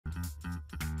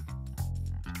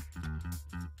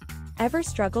Ever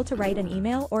struggle to write an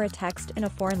email or a text in a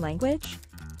foreign language?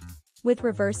 With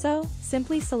Reverso,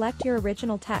 simply select your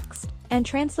original text and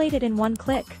translate it in one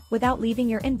click without leaving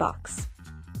your inbox.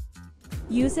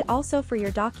 Use it also for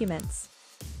your documents,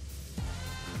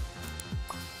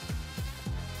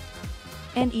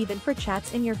 and even for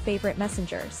chats in your favorite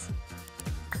messengers.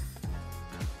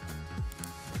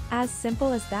 As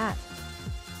simple as that.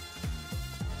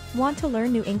 Want to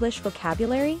learn new English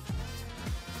vocabulary?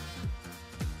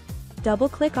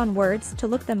 Double-click on words to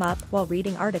look them up while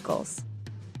reading articles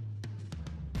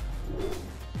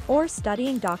or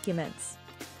studying documents.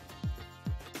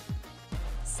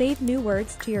 Save new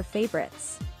words to your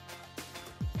favorites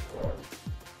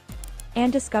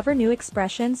and discover new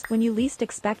expressions when you least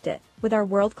expect it with our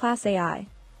world-class AI.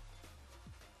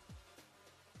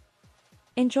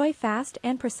 Enjoy fast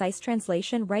and precise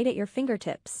translation right at your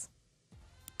fingertips.